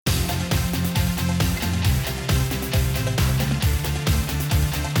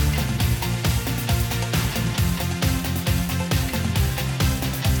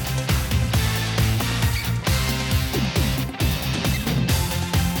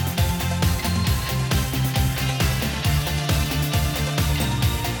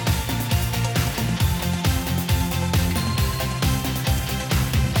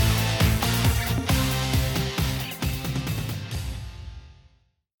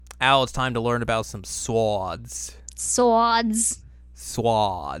Al, it's time to learn about some swords. Swords.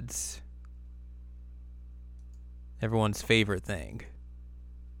 Swords. Everyone's favorite thing.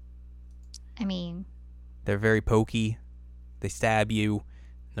 I mean, They're very pokey. They stab you.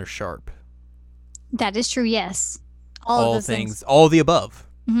 And they're sharp. that is true, yes. All of those things. All of the above.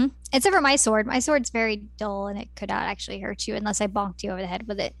 Mm-hmm. Except for my sword. My sword's very dull and it could not actually hurt you unless I bonked you over the head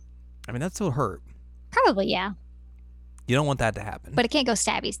with it. I mean, that still hurt. Probably, yeah. You don't want that to happen. But it can't go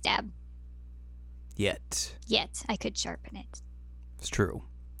stabby stab. Yet. Yet. I could sharpen it. It's true.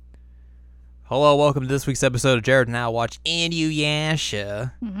 Hello, welcome to this week's episode of Jared Now Watch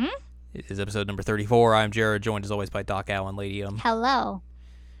Inuyasha. Mm-hmm. It is episode number 34. I'm Jared, joined as always by Doc Allen, Lady Hello.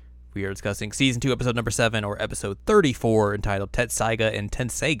 We are discussing Season 2, Episode number 7, or Episode 34, entitled Tetsaiga and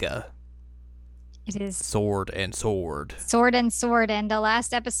Tenseiga. It is Sword and Sword. Sword and Sword, and the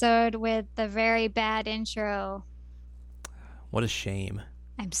last episode with the very bad intro. What a shame.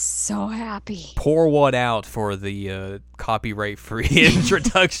 I'm so happy. Pour one out for the copyright-free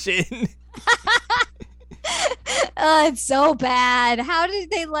introduction. It's so bad. How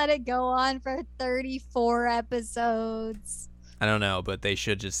did they let it go on for 34 episodes? I don't know, but they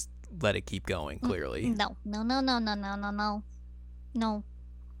should just let it keep going, clearly. No.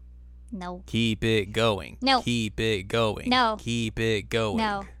 No. Keep it going. No. Keep it going. No. Keep it going.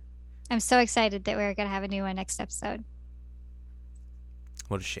 No. I'm so excited that we're going to have a new one next episode.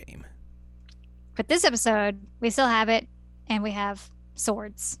 What a shame. But this episode, we still have it, and we have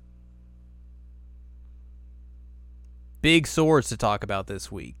swords. Big swords to talk about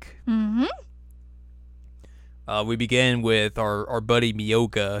this week. Mm-hmm. We begin with our buddy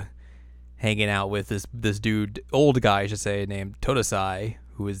Miyoka hanging out with this dude, old guy, I should say, named Todosai,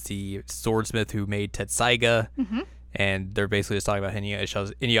 who is the swordsmith who made Tetsaiga. Mm-hmm. And they're basically just talking about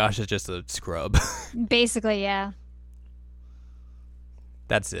Inuyasha's just a scrub. Basically, yeah.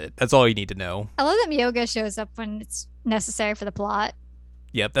 That's it. That's all you need to know. I love that Miyoga shows up when it's necessary for the plot.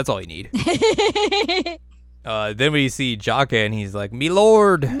 Yep, that's all you need. Then we see Jaka, and he's like, "Me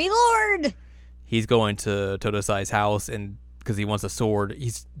lord!" Me lord! He's going to Todosai's house, and because he wants a sword,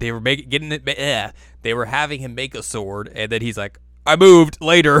 they were having him make a sword, and then he's like, "I moved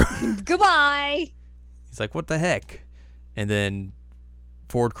later." Goodbye. He's like, "What the heck?" And then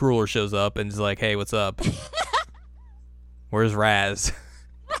Ford Crueler shows up and is like, "Hey, what's up? Where's Raz?"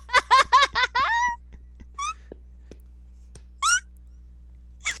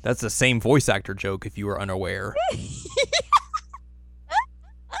 That's the same voice actor joke if you were unaware. That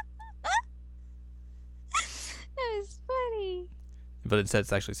was funny. But instead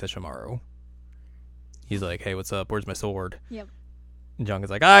it's actually Sesshomaru. He's like, "Hey, what's up? Where's my sword?" Yep. And Jung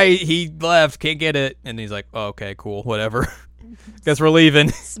is like, he left, can't get it. And he's like, "Oh, okay, cool, whatever. Guess we're leaving."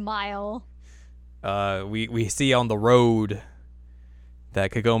 Smile. We see on the road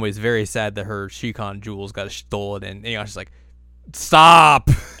that Kagome is very sad that her Shikon jewels got stolen, and Inuyasha's like, "Stop!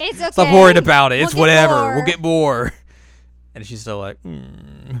 It's okay. Stop worrying about it. It's We'll get whatever. more." We'll get more." And she's still like,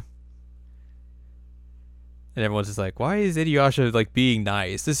 And everyone's just like, "Why is Inuyasha like being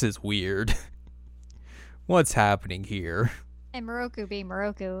nice? This is weird. What's happening here?" And Moroku being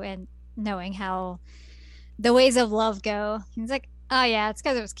Moroku and knowing how the ways of love go. He's like, "Oh yeah, it's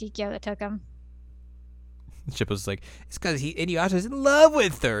because it was Kikyo that took him." Shippo's like, "It's because Inuyasha's in love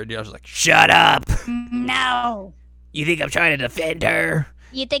with her." And Inuyasha's like, "Shut up! No. You think I'm trying to defend her?"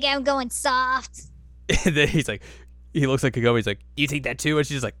 You think I'm going soft? And then he looks like Kagome. He's like, "You think that too?" And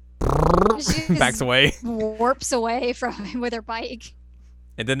she's just like, She backs just away. warps away from him with her bike.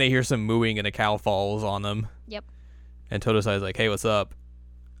 And then they hear some mooing and a cow falls on them. Yep. And Todosai's like, "Hey, what's up?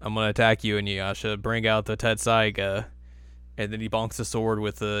 I'm going to attack you, Inuyasha. Bring out the Tetsaiga." And then he bonks the sword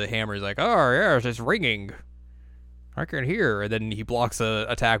with the hammer. He's like, "Oh, yes, it's ringing. I can hear." And then he blocks a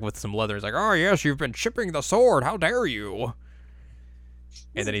attack with some leather. He's like, "Oh, yes, you've been chipping the sword. How dare you?"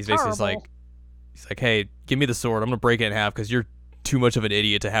 And then he's basically just like, "Hey, give me the sword. I'm going to break it in half because you're too much of an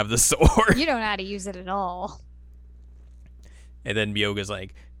idiot to have the sword." You don't know how to use it at all. And then Miyoga's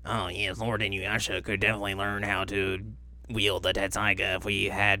like, "Oh, yes, Lord Inuyasha could definitely learn how to wield the Tetsaiga if we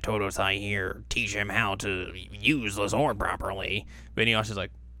had Todosai here. Teach him how to use the sword properly." But Inuyasha's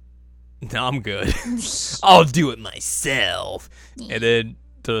like, "No, I'm good. I'll do it myself." And then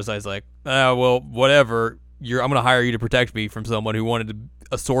Todosai's like, "Well, whatever. I'm going to hire you to protect me from someone who wanted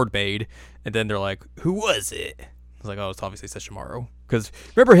a sword made." And then they're like, "Who was it?" I was like, "Oh, it's obviously Sesshomaru." Because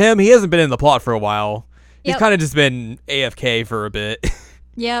remember him? He hasn't been in the plot for a while. He's Yep. kind of just been AFK for a bit.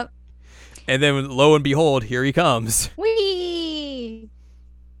 Yep. And then lo and behold, here he comes. Whee!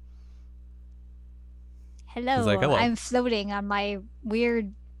 Hello. like, "Hello." I'm floating on my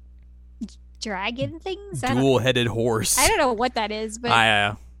weird dragon things. Dual-headed horse. I don't know what that is, but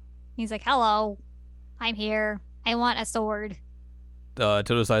I He's like, "Hello, I'm here. I want a sword."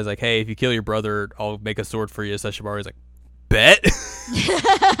 Totosai's like, hey, if you kill your brother, I'll make a sword for you. Sesshomaru's like, bet.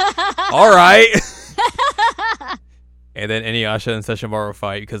 All right. And then Inuyasha and Sesshomaru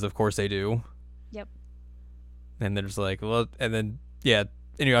fight because of course they do. Yep. And they're just like, well, and then yeah,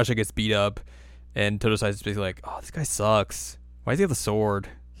 Inuyasha gets beat up, and Totosai's basically like, oh, this guy sucks. Why does he have the sword?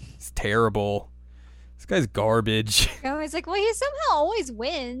 It's terrible. This guy's garbage. I was like, well, he somehow always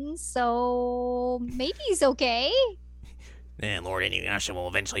wins, so maybe he's okay. And Lord Inuyasha will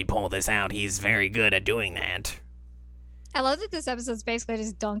eventually pull this out. He's very good at doing that. I love that this episode's basically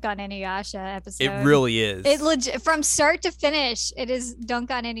just dunk on Inuyasha episode. It really is. It legit from start to finish. It is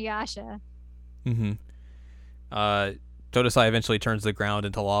dunk on Inuyasha. Mm-hmm. Totosai eventually turns the ground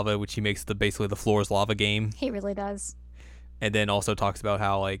into lava, which he makes basically the floor's lava game. He really does. And then also talks about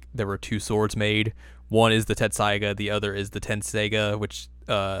how like there were two swords made. One is the Tetsaiga, the other is the Tenseiga, which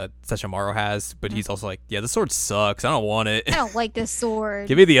Sesshomaru has. But he's also like, yeah, the sword sucks. I don't want it. I don't like this sword.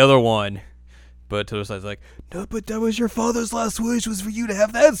 Give me the other one. But Totosai's like, no, but that was your father's last wish, was for you to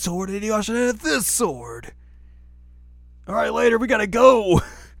have that sword, and Inuyasha to have this sword. All right, later, we gotta go.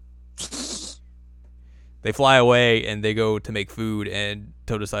 They fly away, and they go to make food, and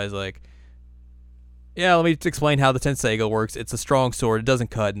Totosai's like, yeah, let me explain how the Tenseiga works. It's a strong sword. It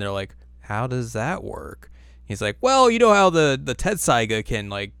doesn't cut. And they're like, how does that work? He's like, well, you know how the Tenseiga can,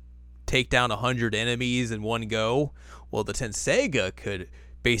 like, take down 100 enemies in one go? Well, the Tenseiga could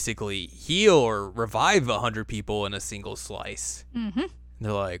basically heal or revive 100 people in a single slice. Mm-hmm. And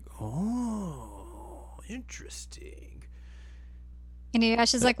they're like, oh, interesting. And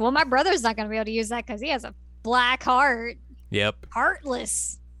Inuyasha's like, well, my brother's not going to be able to use that because he has a black heart. Yep.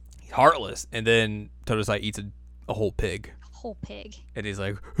 Heartless. Heartless. And then Totosai eats a whole pig. Whole pig. And he's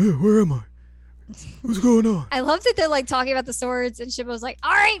like, hey, where am I? What's going on? I love that they're like talking about the swords, and Shippo's like,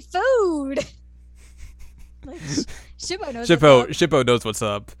 all right, food. Like, Shippo knows Shippo knows what's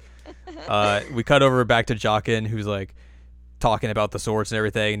up. We cut over back to Jockin, who's like talking about the swords and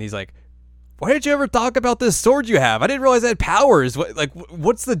everything, and he's like, why did you ever talk about this sword you have? I didn't realize it had powers.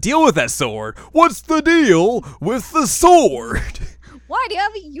 What's the deal with that sword? What's the deal with the sword? Why do you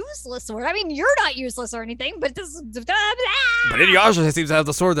have a useless sword? I mean, you're not useless or anything, but this. But Inuyasha seems to have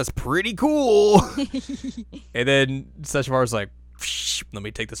the sword that's pretty cool. And then Sesshomaru's like, let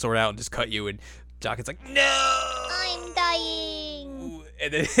me take the sword out and just cut you. And Jockin's like, no! I'm dying!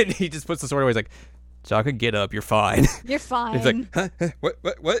 And then he just puts the sword away. He's like, Jockin, get up. You're fine. You're fine. He's like, huh?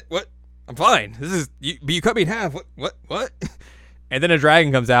 What? I'm fine. This is, you cut me in half. What? And then a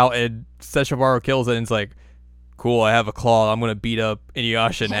dragon comes out and Sesshomaru kills it and it's like, cool, I have a claw. I'm going to beat up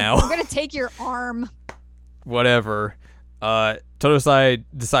Inuyasha now. I'm going to take your arm. Whatever. Totosai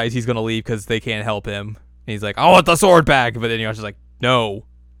decides he's going to leave because they can't help him. And he's like, I want the sword back. But then Inuyasha's like, no,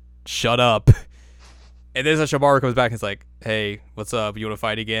 shut up. And then Sesshomaru comes back and is like, hey, what's up? You want to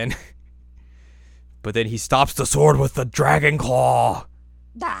fight again? But then he stops the sword with the dragon claw.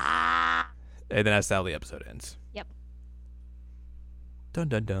 Ah. And then that's how the episode ends. Yep. Dun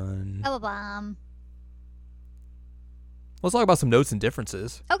dun dun. Oh, bomb. Let's talk about some notes and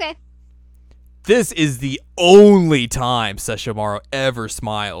differences. Okay. This is the only time Sesshomaru ever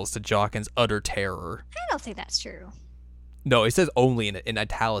smiles to Jockin's utter terror. I don't think that's true. No, it says only in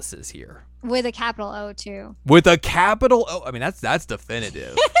italics here. With a capital O, too. With a capital O? I mean, that's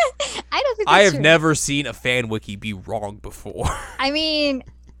definitive. I don't think that's I have true. never seen a fan wiki be wrong before. I mean,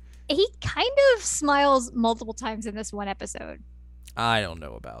 he kind of smiles multiple times in this one episode. I don't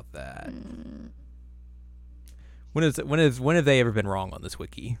know about that. When have they ever been wrong on this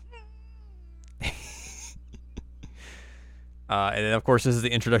wiki? And then of course this is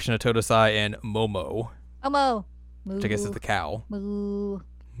the introduction of Totosai and Momo, Omo. Moo. which I guess is the cow. Moo.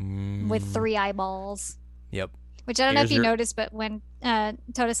 With 3 eyeballs. Yep. Which I don't know if Here's you your- noticed, but when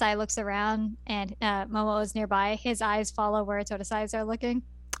Totosai looks around and Momo is nearby, his eyes follow where Totosai's are looking.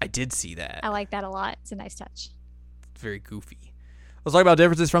 I did see that. I like that a lot. It's a nice touch. It's very goofy. Let's talk about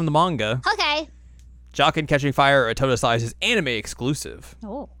differences from the manga. Okay. Jockin Catching Fire or Totosai is anime exclusive.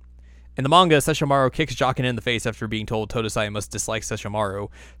 Oh. In the manga, Sesshomaru kicks Jockin in the face after being told Totosai must dislike Sesshomaru.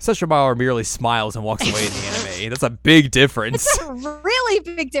 Sesshomaru merely smiles and walks away in the anime. That's a big difference. It's a really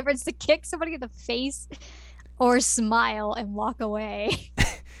big difference to kick somebody in the face or smile and walk away.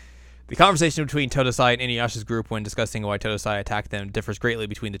 The conversation between Totosai and Inuyasha's group when discussing why Totosai attacked them differs greatly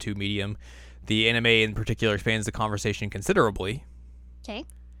between the two medium. The anime in particular expands the conversation considerably. Okay.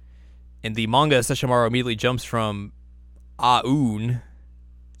 In the manga, Sesshomaru immediately jumps from Aun,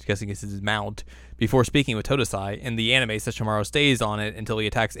 I'm guessing it's his mount, before speaking with Totosai. In the anime, Sesshomaru stays on it until he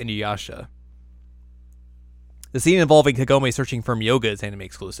attacks Inuyasha. The scene involving Kagome searching for Myoga is anime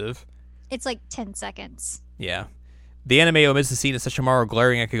exclusive. It's like 10 seconds. Yeah. The anime omits the scene of Sesshomaru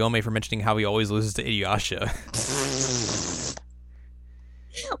glaring at Kagome for mentioning how he always loses to Inuyasha.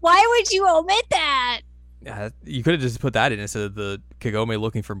 Why would you omit that? You could have just put that in instead of the Kagome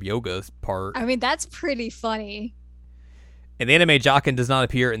looking for Myoga's part. I mean, that's pretty funny. In the anime, Jaken does not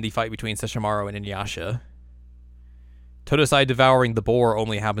appear in the fight between Sesshomaru and Inuyasha. Totosai devouring the boar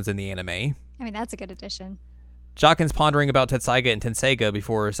only happens in the anime. I mean, that's a good addition. Jaken's pondering about Tetsaiga and Tenseiga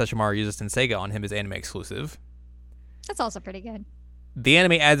before Sesshomaru uses Tenseiga on him is anime exclusive. That's also pretty good. The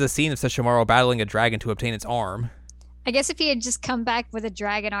anime adds a scene of Sesshomaru battling a dragon to obtain its arm. I guess if he had just come back with a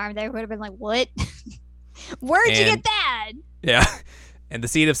dragon arm, they would have been like, what? Where'd you get that? Yeah. And the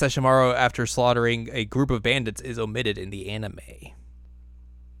scene of Sesshomaru after slaughtering a group of bandits is omitted in the anime.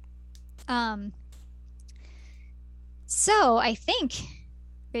 So I think,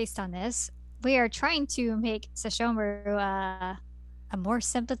 based on this, we are trying to make Sesshomaru a more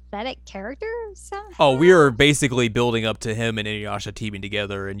sympathetic character somehow. Oh, we are basically building up to him and Inuyasha teaming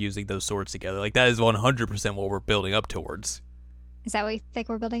together and using those swords together. Like, that is 100% what we're building up towards. Is that what you think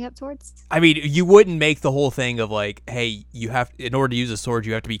we're building up towards? I mean, you wouldn't make the whole thing of like, hey, in order to use a sword,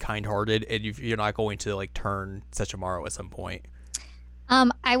 you have to be kind-hearted, and you're not going to like turn Sesshomaru at some point.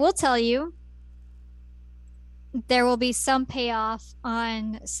 I will tell you, there will be some payoff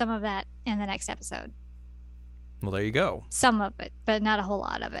on some of that in the next episode. Well, there you go. Some of it, but not a whole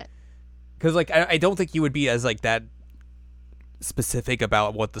lot of it. Because like, I don't think you would be as like that specific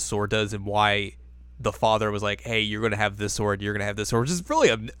about what the sword does and why the father was like, hey, you're going to have this sword, you're going to have this sword. Which is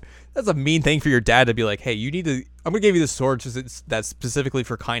really that's a mean thing for your dad to be like, hey, I'm going to give you this sword just that's specifically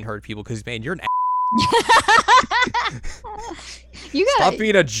for kind-hearted people because, man, you're an Stop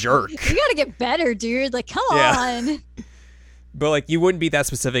being a jerk. You gotta get better, dude. Like, come on. But like, you wouldn't be that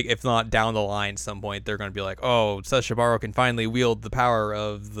specific if not down the line some point they're going to be like, oh, Sesshomaru can finally wield the power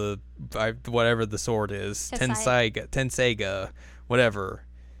of the whatever the sword is, Tenseiga, whatever.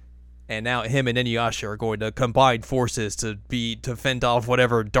 And now him and Inuyasha are going to combine forces to fend off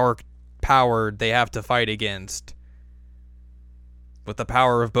whatever dark power they have to fight against. With the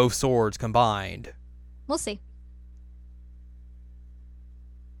power of both swords combined. We'll see.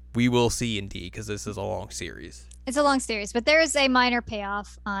 We will see indeed, because this is a long series. It's a long series, but there is a minor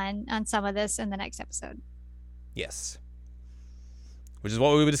payoff on some of this in the next episode. Yes. Which is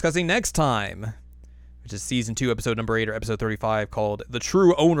what we'll be discussing next time. Which is season 2, episode number 8, or episode 35, called The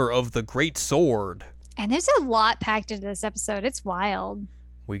True Owner of the Great Sword. And there's a lot packed into this episode. It's wild.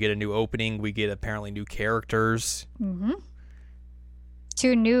 We get a new opening. We get apparently new characters. Mm-hmm.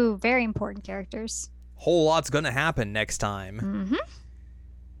 2 new, very important characters. Whole lot's gonna happen next time. Mm-hmm.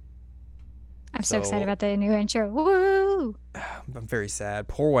 I'm so excited about the new intro. Woo! I'm very sad.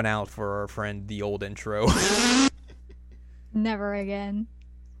 Pour one out for our friend, the old intro. Never again.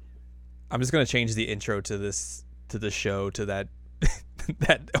 I'm just gonna change the intro to the show to that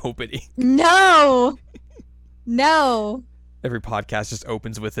that opening. No. No. Every podcast just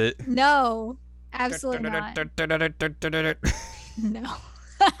opens with it. No. Absolutely not. No.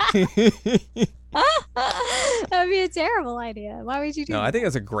 That'd be a terrible idea. Why would you do that? No, I think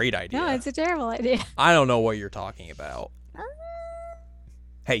that's a great idea. No, it's a terrible idea. I don't know what you're talking about.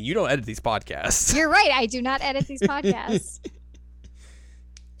 Hey, you don't edit these podcasts. You're right. I do not edit these podcasts.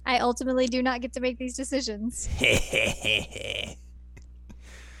 I ultimately do not get to make these decisions.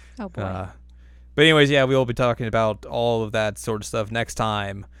 Oh, boy. But anyways, yeah, we will be talking about all of that sort of stuff next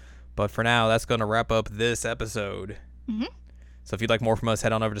time. But for now, that's going to wrap up this episode. Mm-hmm. So if you'd like more from us,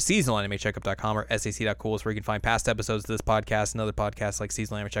 head on over to seasonalanimecheckup.com or sac.cool, where you can find past episodes of this podcast and other podcasts like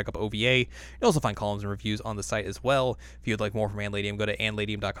Seasonal Anime Checkup OVA. You'll also find columns and reviews on the site as well. If you'd like more from Anladium, go to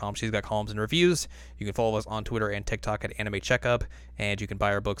anladium.com. She's got columns and reviews. You can follow us on Twitter and TikTok at Anime Checkup. And you can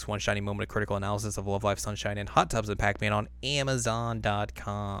buy our books, One Shiny Moment, A Critical Analysis of Love Life, Sunshine, and Hot Tubs and Pac-Man on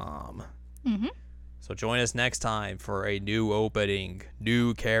Amazon.com. Mm-hmm. So join us next time for a new opening,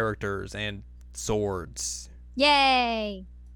 new characters, and swords. Yay!